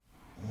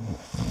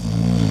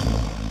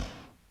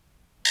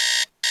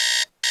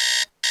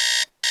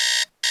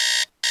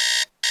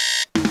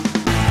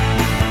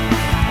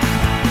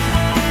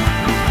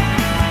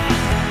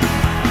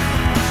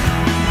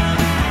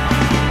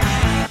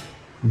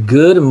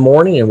Good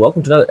morning and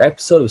welcome to another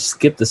episode of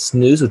Skip the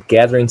Snooze with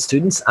Gathering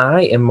Students.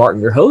 I am Martin,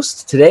 your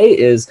host. Today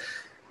is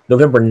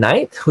November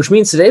 9th, which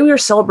means today we are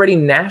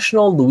celebrating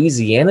National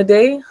Louisiana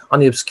Day on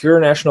the obscure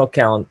national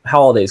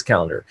holidays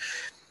calendar.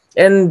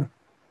 And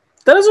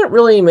that doesn't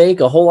really make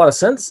a whole lot of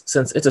sense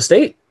since it's a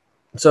state.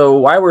 So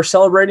why we're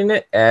celebrating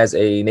it as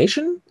a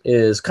nation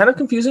is kind of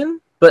confusing,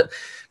 but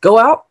go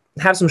out,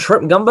 have some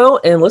shrimp gumbo,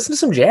 and listen to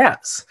some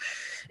jazz.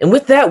 And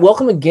with that,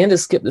 welcome again to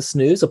Skip the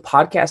Snooze, a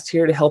podcast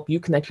here to help you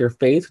connect your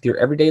faith with your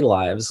everyday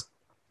lives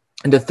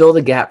and to fill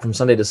the gap from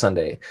Sunday to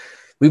Sunday.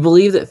 We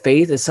believe that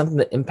faith is something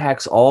that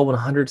impacts all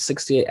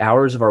 168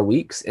 hours of our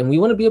weeks, and we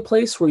want to be a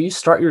place where you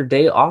start your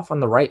day off on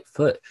the right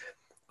foot.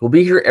 We'll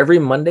be here every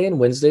Monday and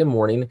Wednesday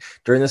morning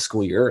during the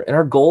school year, and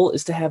our goal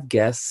is to have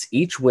guests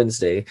each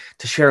Wednesday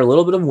to share a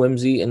little bit of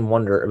whimsy and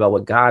wonder about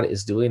what God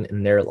is doing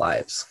in their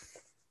lives.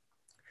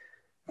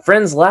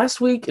 Friends,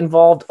 last week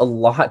involved a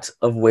lot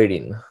of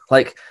waiting,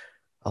 like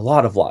a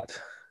lot.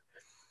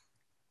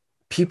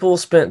 People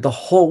spent the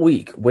whole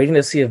week waiting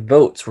to see if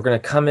votes were going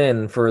to come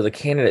in for the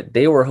candidate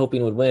they were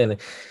hoping would win,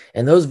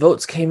 and those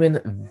votes came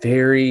in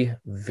very,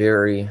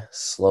 very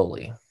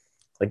slowly,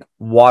 like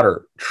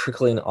water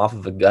trickling off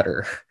of a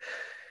gutter.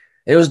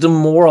 It was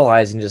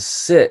demoralizing to just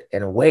sit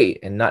and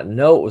wait and not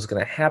know what was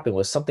going to happen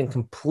with something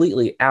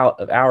completely out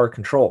of our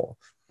control.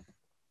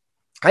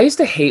 I used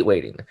to hate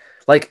waiting,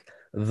 like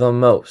the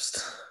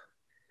most.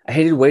 I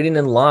hated waiting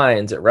in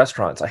lines at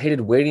restaurants. I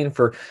hated waiting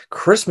for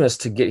Christmas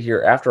to get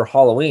here after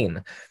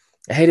Halloween.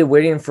 I hated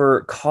waiting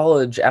for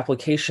college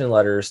application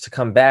letters to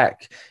come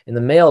back in the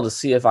mail to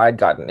see if I'd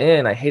gotten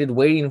in. I hated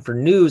waiting for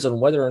news on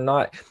whether or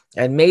not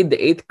I'd made the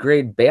 8th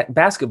grade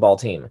basketball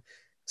team.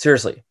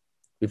 Seriously,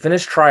 we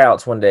finished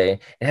tryouts one day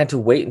and had to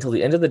wait until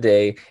the end of the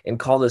day and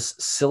call this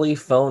silly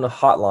phone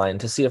hotline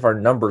to see if our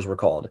numbers were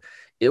called.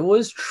 It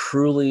was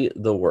truly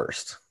the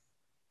worst.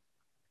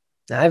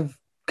 I've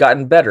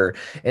gotten better,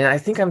 and I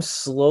think I'm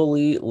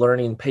slowly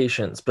learning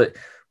patience, but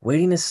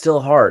waiting is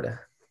still hard.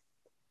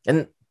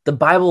 And the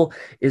Bible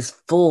is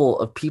full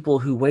of people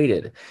who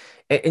waited,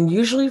 and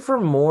usually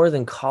for more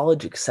than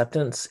college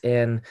acceptance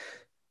and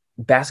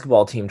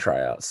basketball team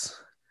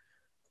tryouts.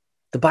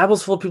 The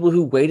Bible's full of people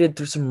who waited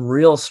through some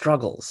real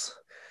struggles.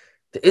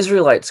 The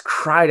Israelites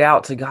cried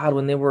out to God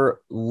when they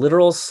were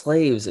literal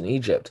slaves in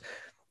Egypt,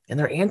 and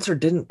their answer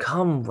didn't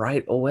come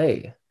right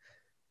away.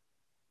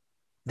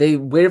 They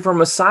waited for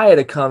Messiah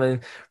to come and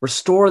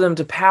restore them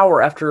to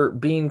power after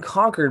being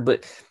conquered,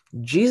 but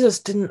Jesus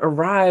didn't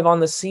arrive on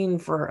the scene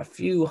for a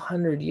few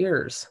hundred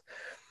years.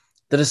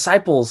 The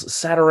disciples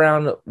sat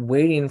around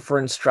waiting for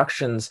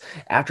instructions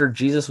after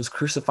Jesus was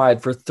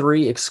crucified for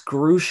 3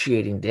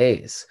 excruciating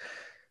days,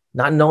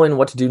 not knowing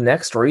what to do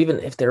next or even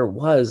if there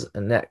was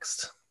a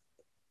next.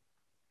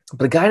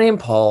 But a guy named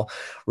Paul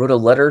wrote a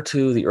letter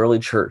to the early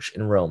church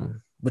in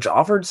Rome, which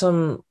offered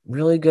some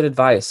really good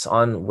advice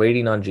on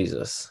waiting on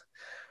Jesus.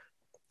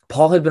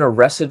 Paul had been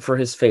arrested for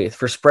his faith,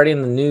 for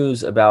spreading the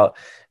news about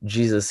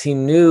Jesus. He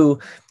knew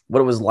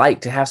what it was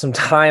like to have some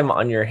time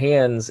on your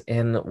hands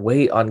and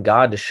wait on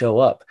God to show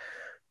up.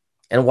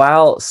 And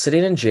while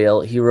sitting in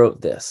jail, he wrote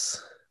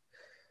this: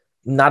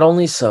 "Not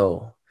only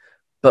so,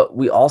 but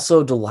we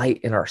also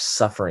delight in our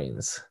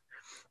sufferings,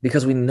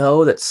 because we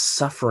know that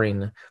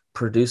suffering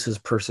produces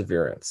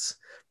perseverance,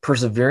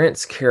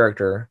 perseverance,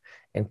 character,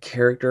 and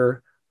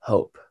character,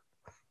 hope."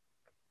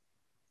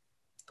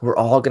 We're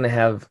all going to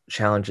have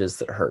challenges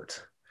that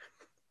hurt.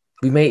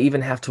 We may even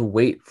have to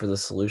wait for the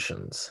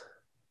solutions.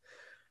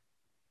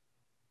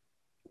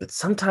 But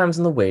sometimes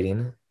in the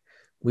waiting,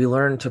 we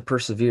learn to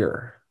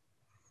persevere.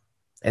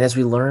 And as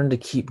we learn to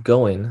keep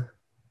going,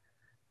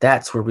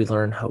 that's where we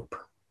learn hope.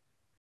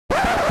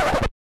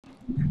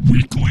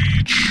 Weekly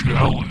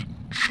challenge.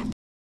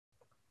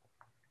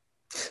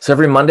 So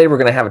every Monday, we're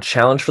going to have a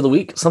challenge for the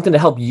week, something to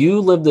help you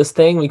live this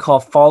thing we call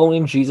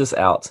following Jesus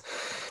out.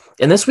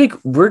 And this week,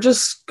 we're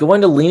just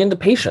going to lean into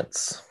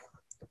patience.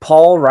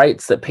 Paul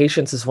writes that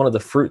patience is one of the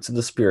fruits of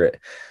the Spirit,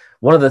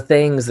 one of the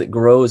things that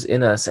grows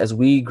in us as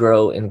we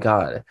grow in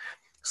God.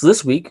 So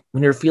this week,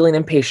 when you're feeling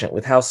impatient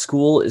with how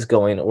school is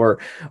going or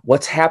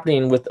what's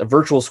happening with a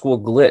virtual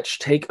school glitch,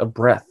 take a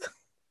breath.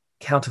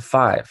 Count to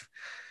 5.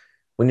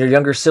 When your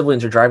younger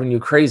siblings are driving you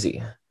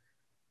crazy,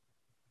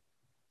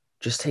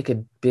 just take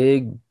a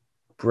big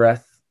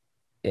breath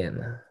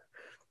in.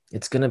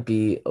 It's going to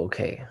be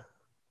okay.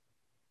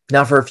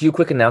 Now, for a few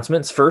quick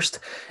announcements. First,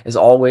 as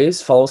always,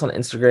 follow us on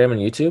Instagram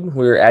and YouTube.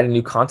 We're adding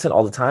new content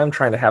all the time,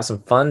 trying to have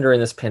some fun during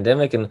this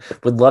pandemic, and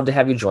would love to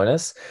have you join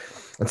us.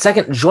 And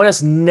second, join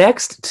us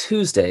next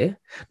Tuesday,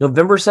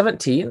 November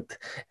 17th,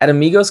 at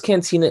Amigos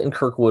Cantina in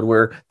Kirkwood,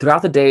 where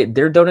throughout the day,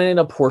 they're donating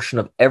a portion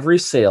of every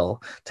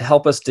sale to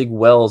help us dig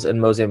wells in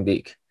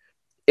Mozambique.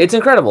 It's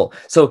incredible.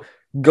 So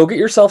go get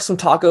yourself some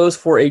tacos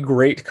for a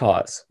great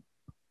cause.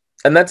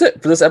 And that's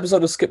it for this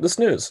episode of Skip the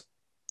Snooze.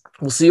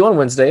 We'll see you on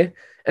Wednesday.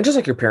 And just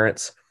like your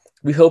parents,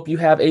 we hope you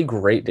have a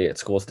great day at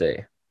school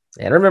today.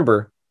 And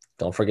remember,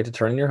 don't forget to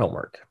turn in your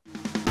homework.